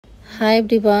Hi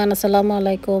everyone, আসসালামু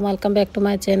আলাইকুম। Welcome back to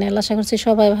my channel. আশা করছি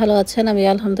সবাই ভালো আছেন। আমি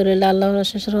আলহামদুলিল্লাহ আল্লাহর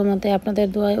অশেষ রহমতে আপনাদের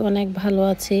দোয়ায় অনেক ভালো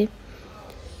আছি।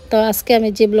 তো আজকে আমি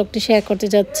যে ব্লগটি শেয়ার করতে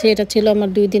যাচ্ছি এটা ছিল আমার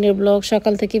 2 দিনের ব্লগ।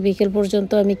 সকাল থেকে বিকেল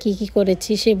পর্যন্ত আমি কি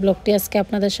করেছি সেই ব্লগটি আজকে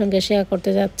আপনাদের সঙ্গে শেয়ার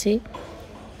করতে যাচ্ছি।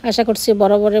 আশা করছি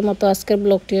বরাবরের মতো আজকের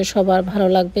ব্লগটিও সবার ভালো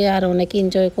লাগবে আর অনেক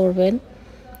এনজয় করবেন।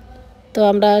 তো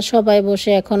আমরা সবাই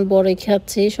বসে এখন বড়ই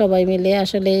খাচ্ছি সবাই মিলে।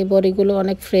 আসলে এই বড়িগুলো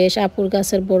অনেক ফ্রেশ, আপুর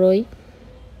গাছের বড়ই।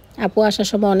 আপু আসার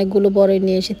সময় অনেকগুলো বড়ই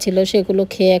নিয়ে এসেছিল, সেগুলো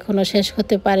খেয়ে এখনও শেষ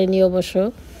করতে পারিনি অবশ্য।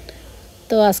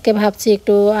 তো আজকে ভাবছি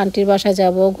একটু আন্টির বাসায়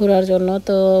যাব ঘোরার জন্য।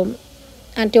 তো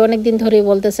আন্টি অনেক দিন ধরেই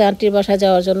বলতেছে আন্টির বাসায়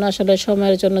যাওয়ার জন্য, আসলে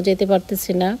সময়ের জন্য যেতে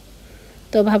পারতেছি না।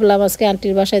 তো ভাবলাম আজকে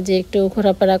আন্টির বাসায় যে একটু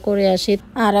ঘোরাফেরা করে আসি।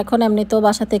 আর এখন এমনি তো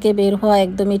বাসা থেকে বের হওয়া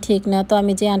একদমই ঠিক না। তো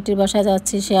আমি যে আন্টির বাসায়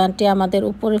যাচ্ছি সে আন্টি আমাদের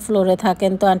উপরের ফ্লোরে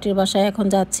থাকেন। তো আন্টির বাসায় এখন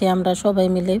যাচ্ছি আমরা সবাই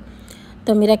মিলে।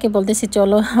 তো মীরাকে বলতেছি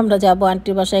চলো আমরা যাব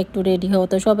আন্টির বাসায়, একটু রেডি হও।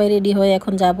 তো সবাই রেডি হয়ে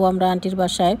এখন যাব আমরা আন্টির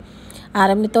বাসায়। আর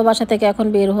এমনি তো বাসা থেকে এখন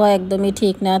বের হওয়া একদমই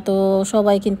ঠিক না। তো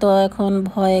সবাই কিন্তু এখন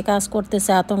ভয়ে কাজ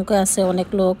করতেছে, আতঙ্কে আছে অনেক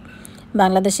লোক।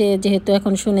 বাংলাদেশে যেহেতু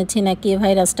এখন শুনেছি নাকি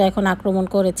ভাইরাসটা এখন আক্রমণ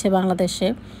করেছে বাংলাদেশে।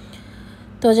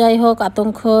 তো যাই হোক,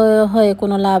 আতঙ্ক হয়ে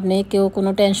কোনো লাভ নেই, কেউ কোনো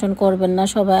টেনশন করবেন না।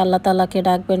 সবাই আল্লাহ তাআলাকে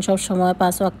ডাকবেন, সবসময়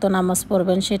 5 ওয়াক্ত নামাজ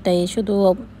পড়বেন, সেটাই শুধু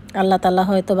আল্লাহ তাআলা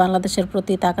হয়তো বাংলাদেশের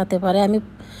প্রতি তাকাতে পারে। আমি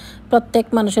প্রত্যেক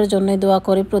মানুষের জন্যই দোয়া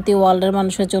করি, প্রতি ওয়ার্ল্ডের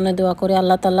মানুষের জন্য দোয়া করি,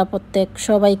 আল্লাহ তাআলা প্রত্যেক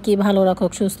সবাইকে ভালো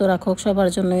রাখুক, সুস্থ রাখুক, সবার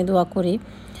জন্যই দোয়া করি।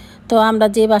 তো আমরা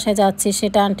যে বাসায় যাচ্ছি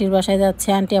সেটা আন্টির বাসায় যাচ্ছি।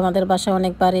 আন্টি আমাদের বাসায়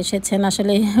অনেকবার এসেছেন।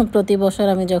 আসলে প্রতি বছর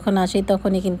আমি যখন আসি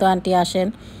তখনই কিন্তু আন্টি আসেন।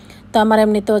 তো আমার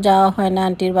এমনিতেও যাওয়া হয় না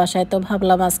আন্টির বাসায়। তো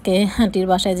ভাবলাম আজকে আন্টির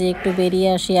বাসায় যে একটু বেরিয়ে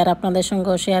আসি আর আপনাদের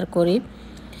সঙ্গেও শেয়ার করি।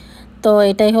 তো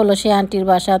এটাই হলো সে আন্টির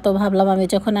বাসা। তো ভাবলাম আমি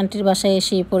যখন আন্টির বাসায়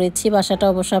এসেই পড়েছি, বাসাটা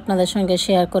অবশ্য আপনাদের সঙ্গে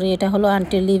শেয়ার করি। এটা হলো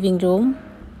আন্টির লিভিং রুম।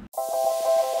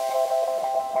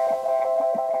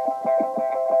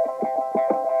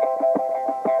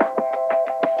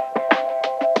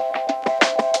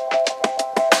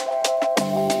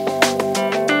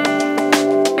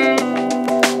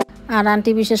 আর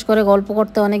আন্টি বিশেষ করে গল্প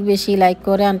করতে অনেক বেশি লাইক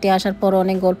করে। আন্টি আসার পর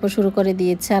অনেক গল্প শুরু করে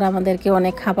দিয়েছে আর আমাদেরকে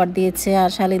অনেক খাবার দিয়েছে। আর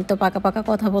শালিন তো পাকা পাকা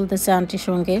কথা বলতেছে আন্টির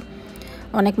সঙ্গে।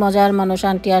 অনেক মজার মানুষ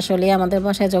আন্টি। আসলে আমাদের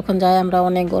বাসায় যখন যায় আমরা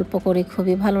অনেক গল্প করি,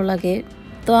 খুবই ভালো লাগে।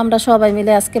 তো আমরা সবাই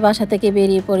মিলে আজকে বাসা থেকে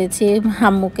বেরিয়ে পড়েছি।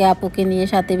 আম্মুকে আপুকে নিয়ে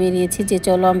সাথে বেরিয়েছি যে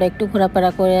চলো আমরা একটু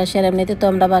ঘোরাফেরা করে আসি। আর এমনিতে তো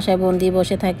আমরা বাসায় বন্দি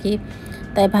বসে থাকি,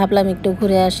 তাই ভাবলাম একটু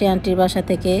ঘুরে আসি আন্টির বাসা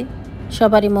থেকে।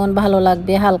 সবারই মন ভালো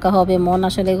লাগবে, হালকা হবে মন।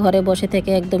 আসলে ঘরে বসে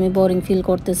থেকে একদমই বোরিং ফিল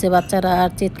করতেছে, বাচ্চারা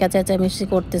আর চিৎকার চেঁচামেচি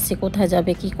করতেছে, কোথায়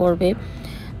যাবে কি করবে।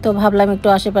 তো ভাবলাম একটু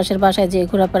আশেপাশের বাসায় যেয়ে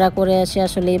ঘোরাফেরা করে আসি,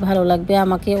 আসলেই ভালো লাগবে।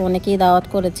 আমাকে অনেকেই দাওয়াত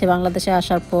করেছে বাংলাদেশে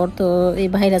আসার পর। তো এই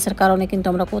ভাইরাসের কারণে কিন্তু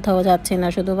আমরা কোথাও যাচ্ছি না,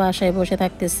 শুধু বাসায় বসে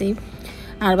থাকতেছি।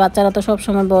 আর বাচ্চারা তো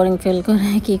সবসময় বোরিং ফিল করে,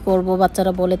 কি করব।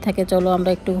 বাচ্চারা বলে থাকে চলো আমরা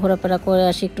একটু ঘোরাফেরা করে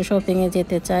আসি, একটু শপিংয়ে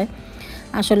যেতে চায়।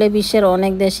 আসলে বিশ্বের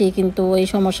অনেক দেশেই কিন্তু এই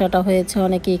সমস্যাটা হয়েছে,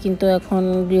 অনেকেই কিন্তু এখন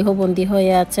গৃহবন্দী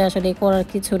হয়ে আছে। আসলে করার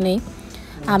কিছু নেই।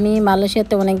 আমি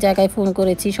মালয়েশিয়াতে অনেক জায়গায় ফোন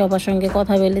করেছি, সবার সঙ্গে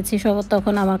কথা বলেছি,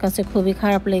 তখন আমার কাছে খুবই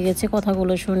খারাপ লেগেছে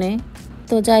কথাগুলো শুনে।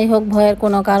 তো যাই হোক, ভয়ের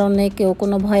কোনো কারণ নেই, কেউ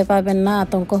কোনো ভয় পাবেন না,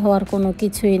 আতঙ্ক হওয়ার কোনো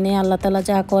কিছুই নেই। আল্লাহ তাআলা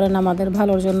যা করেন আমাদের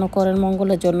ভালোর জন্য করেন,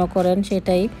 মঙ্গলের জন্য করেন,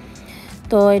 সেটাই।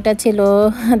 তো এটা ছিল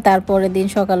তারপরের দিন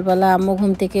সকালবেলা। আম্মু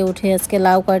ঘুম থেকে উঠে আজকে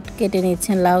লাউ কেটে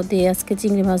নিচ্ছেন, লাউ দিয়ে আজকে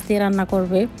চিংড়ি মাছ দিয়ে রান্না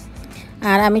করবে।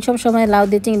 আর আমি সব সময় লাউ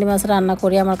দিয়ে চিংড়ি মাছ রান্না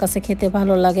করি, আমার কাছে খেতে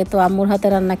ভালো লাগে। তো আম্মুর হাতে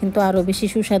রান্না কিন্তু আরও বেশি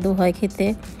সুস্বাদু হয় খেতে।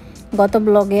 গত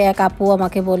ব্লগে এক আপু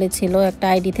আমাকে বলেছিল, একটা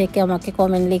আইডি থেকে আমাকে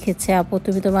কমেন্ট লিখেছে, আপু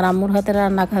তুমি তোমার আম্মুর হাতে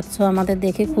রান্না খাচ্ছ, আমাদের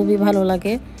দেখে খুবই ভালো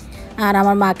লাগে। আর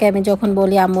আমার মাকে আমি যখন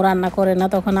বলি আম্মু রান্না করে না,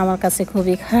 তখন আমার কাছে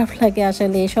খুবই খারাপ লাগে।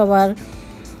 আসলে সবার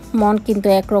মন কিন্তু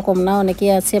একরকম না। অনেকে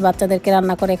আছে বাচ্চাদেরকে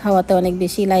রান্না করে খাওয়াতে অনেক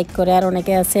বেশি লাইক করে, আর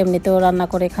অনেকে আছে এমনিতেও রান্না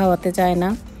করে খাওয়াতে চায় না।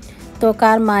 তো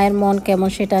কার মায়ের মন কেমন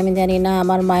সেটা আমি জানি না।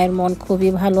 আমার মায়ের মন খুবই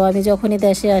ভালো। আমি যখনই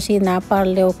দেশে আসি না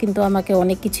পারলেও কিন্তু আমাকে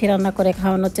অনেক কিছু রান্না করে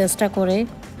খাওয়ানোর চেষ্টা করে।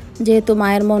 যেহেতু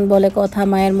মায়ের মন বলে কথা,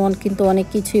 মায়ের মন কিন্তু অনেক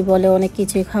কিছুই বলে, অনেক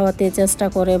কিছুই খাওয়াতে চেষ্টা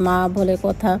করে, মা বলে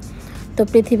কথা। তো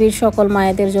পৃথিবীর সকল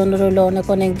মায়েদের জন্য রইল অনেক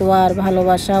অনেক দোয়া আর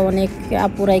ভালোবাসা। অনেক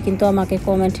আপুরাই কিন্তু আমাকে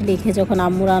কমেন্ট লিখে যখন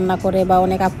আম্মু রান্না করে, বা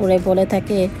অনেক আপুরাই বলে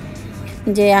থাকে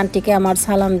যে আন্টিকে আমার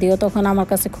সালাম দিও, তখন আমার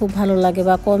কাছে খুব ভালো লাগে।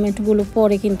 বা কমেন্টগুলো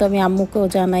পরে কিন্তু আমি আম্মুকেও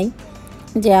জানাই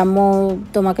যে আম্মু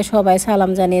তোমাকে সবাই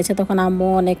সালাম জানিয়েছে, তখন আম্মু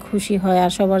অনেক খুশি হয়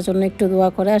আর সবার জন্য একটু দোয়া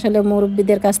করে। আসলে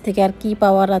মুরব্বীদের কাছ থেকে আর কি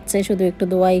পাওয়ার আছে, শুধু একটু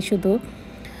দোয়াই শুধু।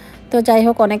 তো যাই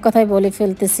হোক, অনেক কথাই বলে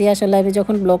ফেলতেছি। আসলে আমি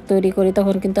যখন ব্লগ তৈরি করি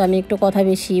তখন কিন্তু আমি একটু কথা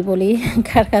বেশি বলি,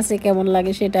 কার কাছে কেমন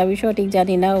লাগে সেটা আমি সঠিক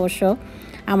জানি না অবশ্য।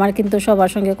 আমার কিন্তু সবার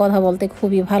সঙ্গে কথা বলতে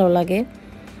খুবই ভালো লাগে।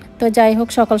 তো যাই হোক,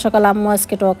 সকাল সকাল আম্মু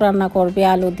আজকে টক রান্না করবে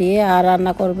আলু দিয়ে, আর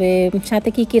রান্না করবে সাথে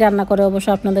কি রান্না করে অবশ্য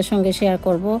আপনাদের সঙ্গে শেয়ার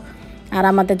করব। আর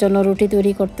আমাদের জন্য রুটি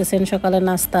তৈরি করতেছেন সকালের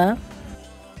নাস্তা।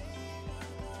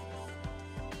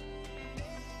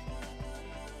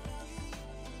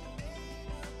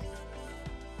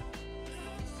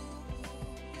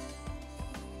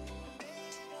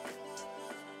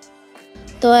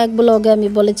 তো এক ব্লগে আমি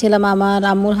বলেছিলাম আমার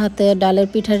আম্মুর হাতে ডালের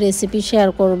পিঠার রেসিপি শেয়ার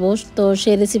করব। তো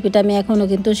সেই রেসিপিটা আমি এখনও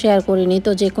কিন্তু শেয়ার করিনি।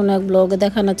 তো যে কোনো এক ব্লগে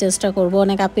দেখানোর চেষ্টা করব।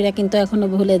 অনেক আপিরা কিন্তু এখনও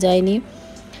ভুলে যায়নি।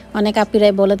 অনেক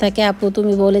আপিরাই বলে থাকে, আপু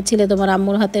তুমি বলেছিলে তোমার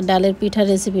আম্মুর হাতে ডালের পিঠার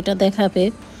রেসিপিটা দেখাবে।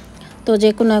 তো যে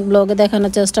কোনো এক ব্লগে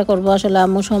দেখানোর চেষ্টা করব। আসলে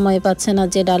আম্মু সময় পাচ্ছে না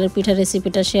যে ডালের পিঠার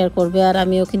রেসিপিটা শেয়ার করবে, আর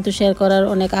আমিও কিন্তু শেয়ার করার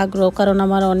অনেক আগ্রহ, কারণ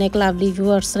আমার অনেক লাভলি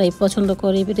ভিউয়ার্সরাই পছন্দ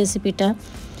করে রেসিপিটা।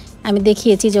 আমি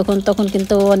দেখিয়েছি যখন, তখন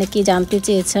কিন্তু অনেকেই জানতে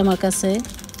চেয়েছে আমার কাছে।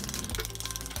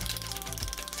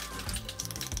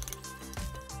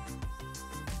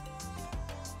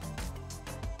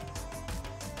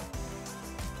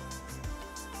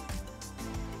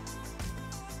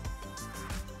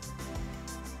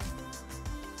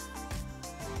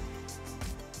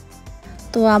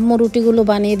 তো আম্মু রুটিগুলো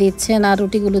বানিয়ে দিচ্ছেন আর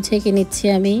রুটিগুলো ছেঁকে নিচ্ছি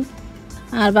আমি।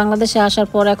 আর বাংলাদেশে আসার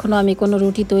পর এখনও আমি কোনো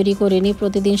রুটি তৈরি করিনি।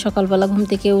 প্রতিদিন সকালবেলা ঘুম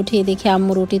থেকে উঠে দেখি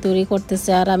আম্মু রুটি তৈরি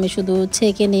করতেছে, আর আমি শুধু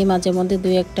ছেঁকে নিই মাঝে মধ্যে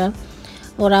দুই একটা।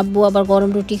 ওর আব্বু আবার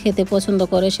গরম রুটি খেতে পছন্দ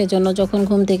করে, সেজন্য যখন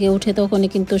ঘুম থেকে উঠে তখনই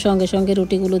কিন্তু সঙ্গে সঙ্গে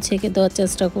রুটিগুলো ছেঁকে দেওয়ার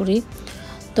চেষ্টা করি।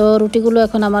 তো রুটিগুলো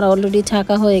এখন আমার অলরেডি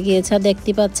ছাঁকা হয়ে গিয়েছে।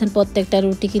 দেখতে পাচ্ছেন প্রত্যেকটা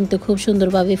রুটি কিন্তু খুব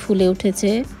সুন্দরভাবে ফুলে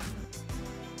উঠেছে।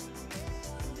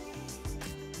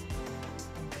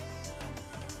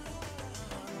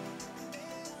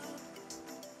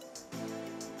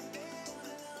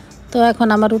 তো এখন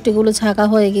আমার রুটিগুলো ছাঁকা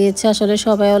হয়ে গিয়েছে। আসলে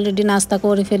সবাই অলরেডি নাস্তা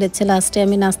করে ফেলেছে, লাস্টে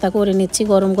আমি নাস্তা করে নিচ্ছি।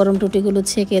 গরম গরম রুটিগুলো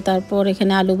ছেঁকে তারপর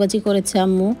এখানে আলু ভাজি করেছে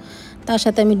আম্মু, তার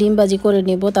সাথে আমি ডিম ভাজি করে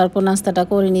নিব, তারপর নাস্তাটা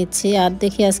করে নিচ্ছি। আর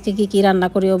দেখি আজকে কি রান্না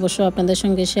করি অবশ্য আপনাদের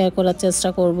সঙ্গে শেয়ার করার চেষ্টা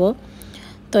করব।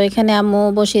 তো এখানে আম্মু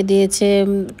বসিয়ে দিয়েছে,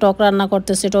 টক রান্না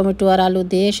করতেছে টমেটো আর আলু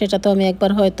দিয়ে। সেটা তো আমি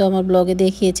একবার হয়তো আমার ব্লগে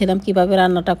দেখিয়েছিলাম কিভাবে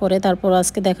রান্নাটা করে, তারপর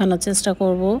আজকে দেখানোর চেষ্টা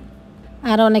করব।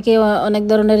 আর অনেকে অনেক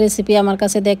ধরনের রেসিপি আমার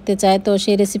কাছে দেখতে চায়। তো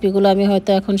সেই রেসিপিগুলো আমি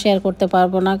হয়তো এখন শেয়ার করতে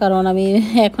পারবো না, কারণ আমি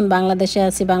এখন বাংলাদেশে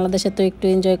আছি। বাংলাদেশে তো একটু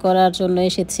এনজয় করার জন্য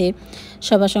এসেছি,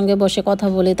 সবার সঙ্গে বসে কথা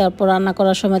বলি, তারপর রান্না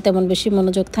করার সময় তেমন বেশি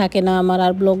মনোযোগ থাকে না আমার,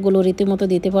 আর ব্লগগুলো রীতিমতো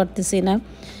দিতে পারতেছি না।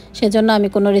 সেজন্য আমি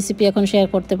কোনো রেসিপি এখন শেয়ার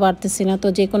করতে পারতেছি না। তো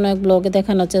যে কোনো এক ব্লগে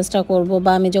দেখানোর চেষ্টা করব,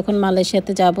 বা আমি যখন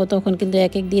মালয়েশিয়াতে যাব তখন কিন্তু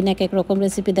এক এক দিন এক এক রকম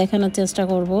রেসিপি দেখানোর চেষ্টা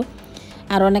করব।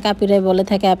 আর অনেক আপিরাই বলে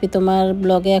থাকে, আপি তোমার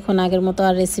ব্লগে এখন আগের মতো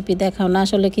আর রেসিপি দেখাও না।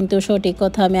 আসলে কিন্তু সঠিক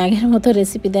কথা, আমি আগের মতো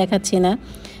রেসিপি দেখাচ্ছি না।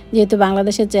 যেহেতু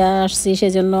বাংলাদেশে যা আসছি,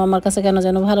 সেজন্য আমার কাছে কেন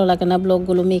যেন ভালো লাগে না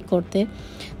ব্লগগুলো মেক করতে।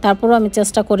 তারপরও আমি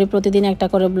চেষ্টা করি প্রতিদিন একটা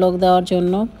করে ব্লগ দেওয়ার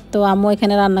জন্য। তো আম্মু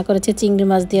এখানে রান্না করেছে চিংড়ি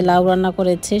মাছ দিয়ে লাউ রান্না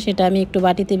করেছে, সেটা আমি একটু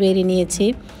বাটিতে বেরিয়ে নিয়েছি।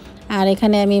 আর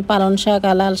এখানে আমি পালং শাক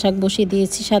আর লাল শাক বসিয়ে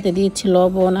দিয়েছি, সাথে দিয়েছি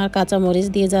লবণ আর কাঁচামরিচ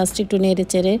দিয়ে জাস্ট একটু নেড়ে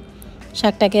চেড়ে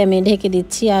শাকটাকে আমি ঢেকে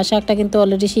দিচ্ছি। আর শাকটা কিন্তু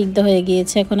অলরেডি সিদ্ধ হয়ে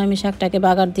গিয়েছে, এখন আমি শাকটাকে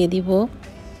বাগার দিয়ে দিব।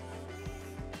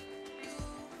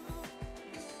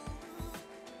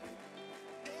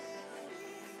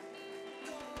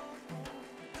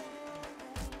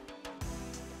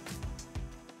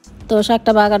 তো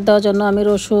শাকটা বাগার দেওয়ার জন্য আমি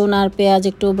রসুন আর পেঁয়াজ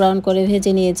একটু ব্রাউন করে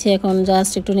ভেজে নিয়েছি। এখন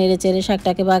জাস্ট একটু নেড়ে চেড়ে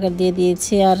শাকটাকে বাগার দিয়ে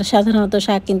দিয়েছি। আর সাধারণত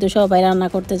শাক কিন্তু সবাই রান্না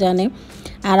করতে জানে,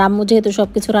 আর আম্মু যেহেতু সব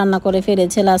কিছু রান্না করে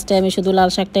ফেলেছে, লাস্টে আমি শুধু লাল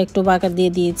শাকটা একটু বাগার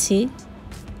দিয়ে দিয়েছি।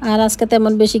 আর আজকে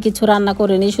তেমন বেশি কিছু রান্না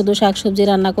করিনি, শুধু শাকসবজি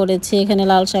রান্না করেছি। এখানে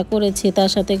লাল শাক করেছি, তার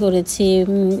সাথে করেছি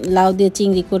লাউ দিয়ে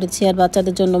চিংড়ি করেছি, আর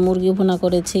বাচ্চাদের জন্য মুরগি ভুনা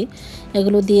করেছি।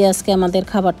 এগুলো দিয়ে আজকে আমাদের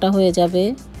খাবারটা হয়ে যাবে।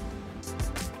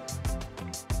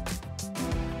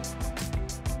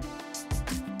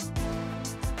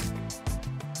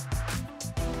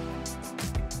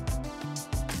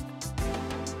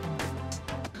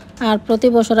 আর প্রতি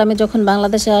বছর আমি যখন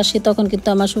বাংলাদেশে আসি তখন কিন্তু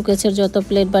আমার শোকেসের যত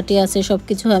প্লেট বাটি আছে সব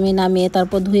কিছু আমি নামিয়ে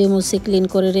তারপর ধুয়ে মুছে ক্লিন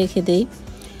করে রেখে দিই।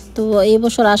 তো এই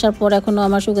বছর আসার পর এখনও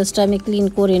আমার শোকেসটা আমি ক্লিন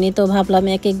করিনি। তো ভাবলাম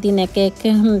এক এক দিন এক এক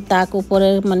তাক উপরে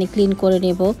মানে ক্লিন করে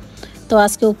নেব। তো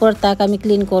আজকে উপর তাক আমি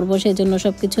ক্লিন করব, সেই জন্য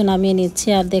সব কিছু নামিয়ে নিচ্ছি।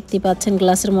 আর দেখতে পাচ্ছেন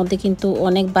গ্লাসের মধ্যে কিন্তু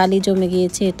অনেক বালি জমে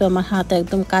গিয়েছে, তো আমার হাত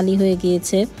একদম কালি হয়ে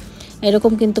গিয়েছে।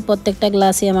 এরকম কিন্তু প্রত্যেকটা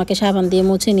গ্লাসই আমাকে সাবান দিয়ে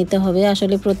মুছে নিতে হবে।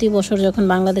 আসলে প্রতি বছর যখন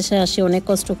বাংলাদেশে আসি অনেক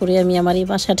কষ্ট করি আমি আমার এই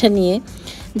বাসাটা নিয়ে,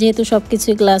 যেহেতু সব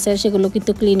কিছুই গ্লাসের, সেগুলো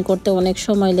কিন্তু ক্লিন করতে অনেক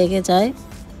সময় লেগে যায়।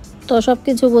 তো সব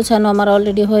কিছু গোছানো আমার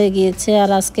অলরেডি হয়ে গিয়েছে। আর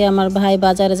আজকে আমার ভাই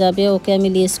বাজারে যাবে, ওকে আমি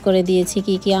লিস্ট করে দিয়েছি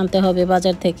কি কি আনতে হবে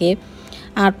বাজার থেকে।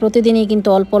 আর প্রতিদিনই কিন্তু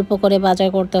অল্প অল্প করে বাজার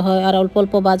করতে হয়, আর অল্প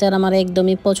অল্প বাজার আমার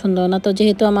একদমই পছন্দ না। তো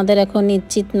যেহেতু আমাদের এখন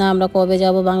নিশ্চিত না আমরা কবে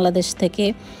যাব বাংলাদেশ থেকে,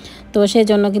 তো সেই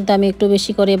জন্য কিন্তু আমি একটু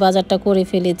বেশি করে বাজারটা করে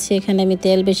ফেলেছি। এখানে আমি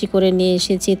তেল বেশি করে নিয়ে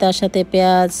এসেছি, তার সাথে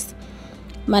পেঁয়াজ,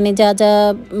 মানে যা যা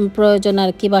প্রয়োজন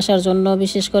আর কি বাসার জন্য,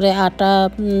 বিশেষ করে আটা,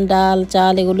 ডাল,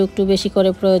 চাল এগুলো একটু বেশি করে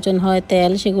প্রয়োজন হয়,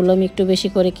 তেল সেগুলো আমি একটু বেশি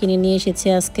করে কিনে নিয়ে এসেছি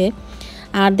আজকে।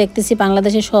 আর দেখতেছি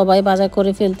বাংলাদেশে সবাই বাজার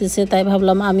করে ফেলতেছে, তাই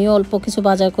ভাবলাম আমিও অল্প কিছু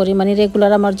বাজার করি, মানে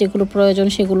রেগুলার আমার যেগুলো প্রয়োজন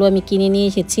সেগুলো আমি কিনে নিয়ে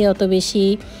এসেছি। অত বেশি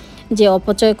যে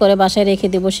অপচয় করে বাসায় রেখে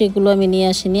দেবো সেগুলো আমি নিয়ে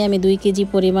আসিনি। আমি 2 কেজি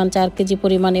পরিমাণ, 4 কেজি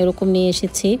পরিমাণ এরকম নিয়ে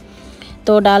এসেছি।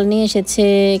 তো ডাল নিয়ে এসেছে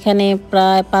এখানে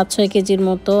প্রায় 5-6 কেজির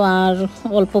মতো, আর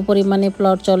অল্প পরিমাণে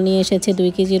পোলাওর চাল নিয়ে এসেছে 2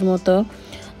 কেজির মতো।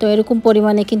 তো এরকম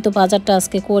পরিমাণে কিন্তু বাজারটা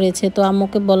আজকে করেছে। তো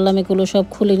আম্মুকে বললাম এগুলো সব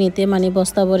খুলে নিতে, মানে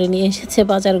বস্তা ভরে নিয়ে এসেছে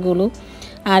বাজারগুলো।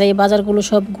 আর এই বাজারগুলো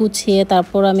সব গুছিয়ে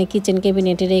তারপর আমি কিচেন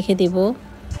ক্যাবিনেটে রেখে দিব।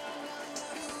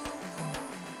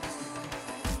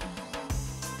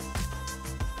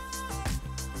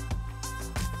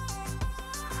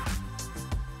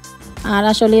 আর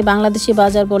আসলে বাংলাদেশি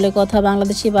বাজার বলে কথা,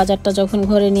 বাংলাদেশি বাজারটা যখন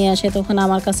ঘরে নিয়ে আসে তখন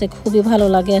আমার কাছে খুবই ভালো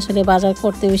লাগে। আসলে বাজার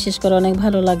করতে বিশেষ করে অনেক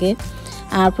ভালো লাগে।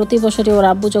 আর প্রতি বছরই ওর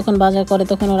আব্বু যখন বাজার করে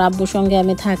তখন ওর আব্বুর সঙ্গে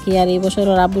আমি থাকি, আর এই বছর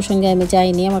ওর আব্বুর সঙ্গে আমি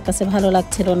যাইনি, আমার কাছে ভালো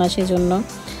লাগছিল না সেজন্য।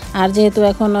 আর যেহেতু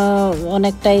এখন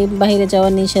অনেকটাই বাইরে যাওয়া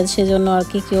নিষেধ, সেজন্য আর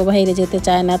কি কেউ বাইরে যেতে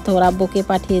চায় না, তো ওর আব্বুকে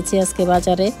পাঠিয়েছি আজকে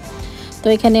বাজারে। তো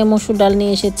এখানে মসুর ডাল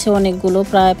নিয়ে এসেছে অনেকগুলো,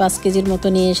 প্রায় 5 কেজির মতো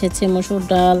নিয়ে এসেছে মসুর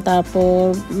ডাল। তারপর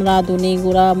রাঁধুনি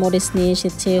গুঁড়া মরিচ নিয়ে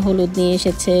এসেছে, হলুদ নিয়ে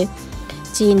এসেছে,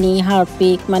 চিনি,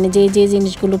 হারপিক, মানে যে যে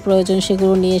জিনিসগুলো প্রয়োজন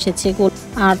সেগুলো নিয়ে এসেছে।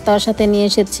 আর তার সাথে নিয়ে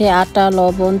এসেছে আটা,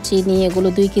 লবণ, চিনি, এগুলো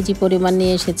 2 কেজি পরিমাণ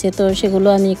নিয়ে এসেছে। তো সেগুলো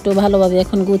আমি একটু ভালোভাবে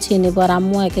এখন গুছিয়ে নেব, আর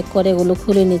আম্মু এক এক করে এগুলো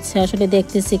খুলে নিচ্ছে। আসলে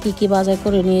দেখতেছি কি কি বাজার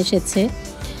করে নিয়ে এসেছে।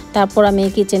 তারপর আমি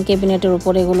কিচেন ক্যাবিনেটের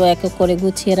উপর এগুলো এক এক করে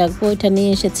গুছিয়ে রাখবো। এটা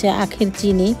নিয়ে এসেছে আখের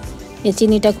চিনি, এই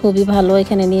চিনিটা খুবই ভালো।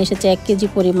 এখানে নিয়ে এসেছে 1 কেজি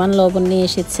পরিমাণ, লবণ নিয়ে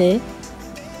এসেছে।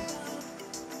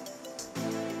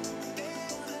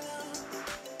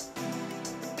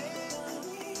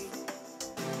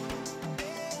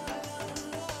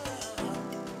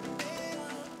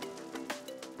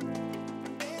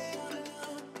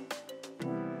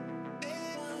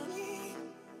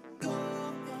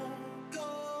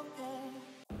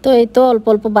 তো এই তো অল্প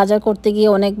অল্প বাজার করতে গিয়ে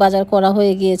অনেক বাজার করা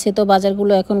হয়ে গিয়েছে। তো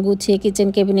বাজারগুলো এখন গুছিয়ে কিচেন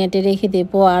ক্যাবিনেটে রেখে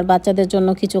দেবো। আর বাচ্চাদের জন্য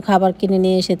কিছু খাবার কিনে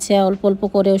নিয়ে এসেছে, অল্প অল্প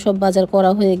করেও সব বাজার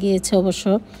করা হয়ে গিয়েছে অবশ্য।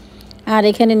 আর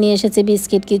এখানে নিয়ে এসেছে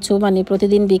বিস্কিট কিছু, মানে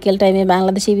প্রতিদিন বিকেল টাইমে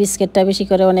বাংলাদেশি বিস্কিটটা বেশি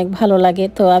করে অনেক ভালো লাগে।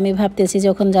 তো আমি ভাবতেছি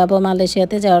যখন যাব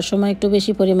মালয়েশিয়াতে যাওয়ার সময় একটু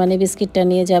বেশি পরিমাণে বিস্কিটটা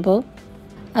নিয়ে যাব।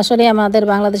 আসলে আমাদের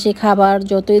বাংলাদেশি খাবার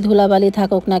যতই ধুলাবালি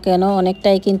থাকুক না কেন,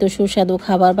 অনেকটাই কিন্তু সুস্বাদু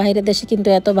খাবার। বাইরের দেশে কিন্তু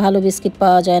এত ভালো বিস্কিট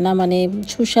পাওয়া যায় না, মানে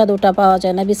সুস্বাদুটা পাওয়া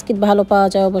যায় না। বিস্কিট ভালো পাওয়া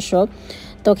যায় অবশ্য,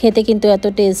 তো খেতে কিন্তু এত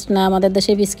টেস্ট না। আমাদের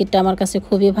দেশে বিস্কিটটা আমার কাছে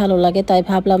খুবই ভালো লাগে, তাই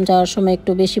ভাবলাম যাওয়ার সময়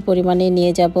একটু বেশি পরিমাণে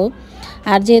নিয়ে যাব।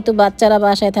 আর যেহেতু বাচ্চারা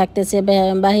বাসায় থাকতেছে,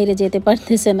 বাইরে যেতে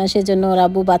পারতেছে না, সেজন্য ওর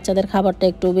আব্বু বাচ্চাদের খাবারটা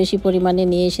একটু বেশি পরিমাণে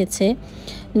নিয়ে এসেছে।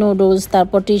 নুডলস,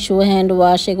 তারপর টিস্যু, হ্যান্ড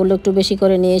ওয়াশ এগুলো একটু বেশি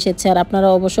করে নিয়ে এসেছে। আর আপনারা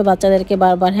অবশ্য বাচ্চাদেরকে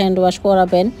বারবার হ্যান্ড ওয়াশ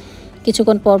করাবেন,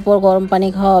 কিছুক্ষণ পর পর গরম পানি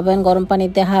খাওয়াবেন, গরম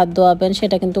পানিতে হাত ধোয়াবেন,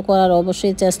 সেটা কিন্তু করার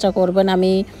অবশ্যই চেষ্টা করবেন।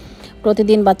 আমি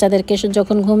প্রতিদিন বাচ্চাদেরকে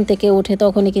যখন ঘুম থেকে উঠে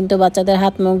তখনই কিন্তু বাচ্চাদের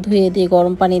হাত মুখ ধুয়ে দিই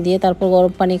গরম পানি দিয়ে, তারপর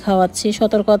গরম পানি খাওয়াচ্ছি।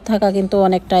 সতর্ক থাকা কিন্তু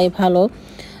অনেকটাই ভালো।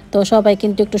 তো সবাই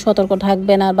কিন্তু একটু সতর্ক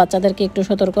থাকবেন আর বাচ্চাদেরকে একটু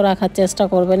সতর্ক রাখার চেষ্টা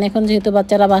করবেন। এখন যেহেতু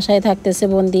বাচ্চারা বাসায় থাকতেছে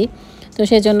বন্দি, তো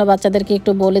সেই জন্য বাচ্চাদেরকে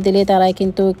একটু বলে দিলে তারাই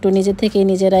কিন্তু একটু নিজে থেকেই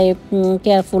নিজেরাই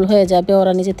কেয়ারফুল হয়ে যাবে।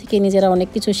 ওরা নিজে থেকে নিজেরা অনেক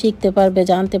কিছু শিখতে পারবে,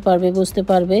 জানতে পারবে, বুঝতে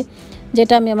পারবে,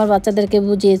 যেটা আমি আমার বাচ্চাদেরকে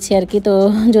বুঝিয়েছি আর কি। তো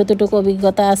যতটুকু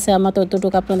অভিজ্ঞতা আছে আমার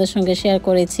ততটুকু আপনাদের সঙ্গে শেয়ার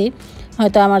করেছি,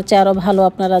 হয়তো আমার চেয়ে আরও ভালো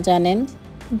আপনারা জানেন।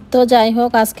 তো যাই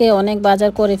হোক, আজকে অনেক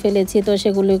বাজার করে ফেলেছি, তো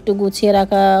সেগুলো একটু গুছিয়ে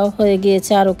রাখা হয়ে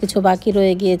গিয়েছে। আরও কিছু বাকি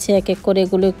রয়ে গিয়েছে, এক এক করে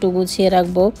এগুলো একটু গুছিয়ে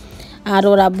রাখবো। আর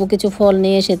ওর আব্বু কিছু ফল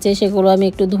নিয়ে এসেছে, সেগুলো আমি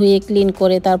একটু ধুয়ে ক্লিন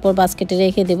করে তারপর বাস্কেটে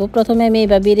রেখে দেবো। প্রথমে আমি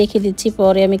এইভাবেই রেখে দিচ্ছি,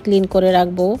 পরে আমি ক্লিন করে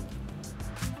রাখবো।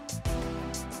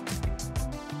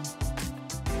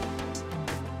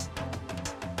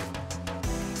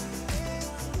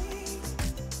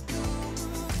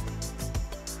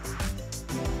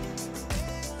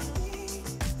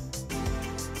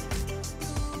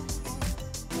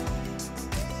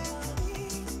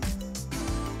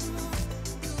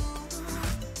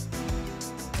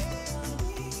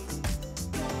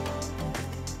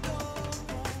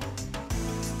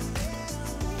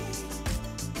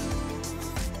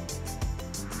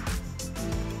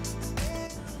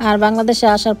 আর বাংলাদেশে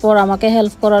আসার পর আমাকে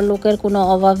হেল্প করার লোকের কোনো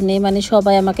অভাব নেই, মানে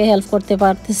সবাই আমাকে হেল্প করতে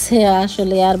পারতেছে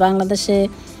আসলে। আর বাংলাদেশে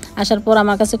আসার পর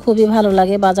আমার কাছে খুবই ভালো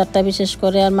লাগে বাজারটা বিশেষ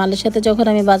করে। আর মালয়েশিয়াতে যখন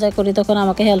আমি বাজার করি তখন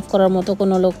আমাকে হেল্প করার মতো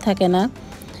কোনো লোক থাকে না।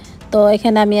 তো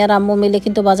এখানে আমি আর আম্মু মিলে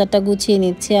কিন্তু বাজারটা গুছিয়ে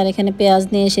নিচ্ছি। আর এখানে পেঁয়াজ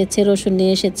নিয়ে এসেছে, রসুন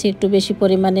নিয়ে এসেছি, একটু বেশি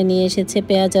পরিমাণে নিয়ে এসেছে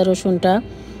পেঁয়াজ আর রসুনটা।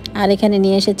 আর এখানে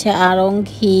নিয়ে এসেছে আড়ং,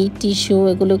 ঘি, টিস্যু,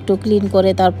 এগুলো একটু ক্লিন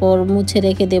করে তারপর মুছে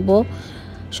রেখে দেব।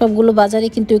 সবগুলো বাজারে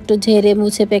কিন্তু একটু ঝেড়ে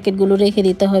মুছে প্যাকেটগুলো রেখে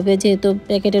দিতে হবে, যেহেতু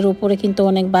প্যাকেটের উপরে কিন্তু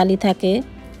অনেক বালি থাকে।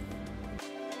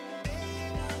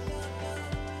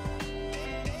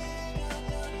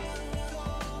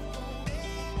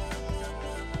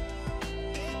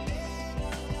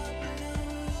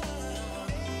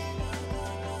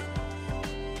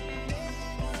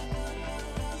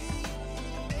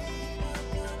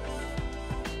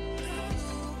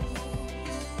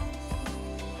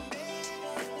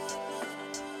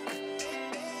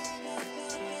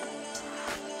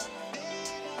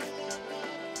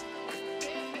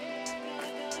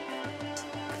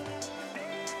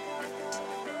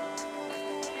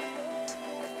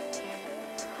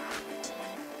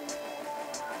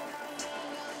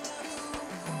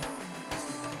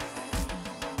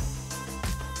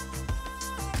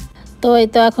 তো এই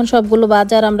তো এখন সবগুলো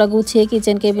বাজার আমরা গুছিয়ে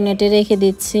কিচেন ক্যাবিনেটে রেখে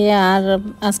দিচ্ছি। আর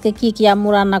আজকে কি কি আম্মু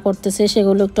রান্না করতেছে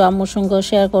সেগুলো একটু আম্মুর সঙ্গে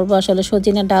শেয়ার করবো। আসলে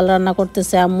সজিনার ডাল রান্না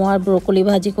করতেছে আম্মু, আর ব্রোকলি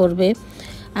ভাজি করবে,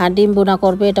 আর ডিম বোনা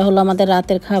করবে। এটা হলো আমাদের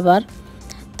রাতের খাবার।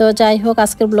 তো যাই হোক,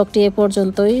 আজকের ব্লগটি এ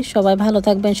পর্যন্তই। সবাই ভালো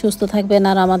থাকবেন, সুস্থ থাকবেন,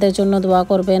 আর আমাদের জন্য দোয়া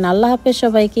করবেন। আল্লাহ হাফেজ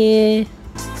সবাইকে।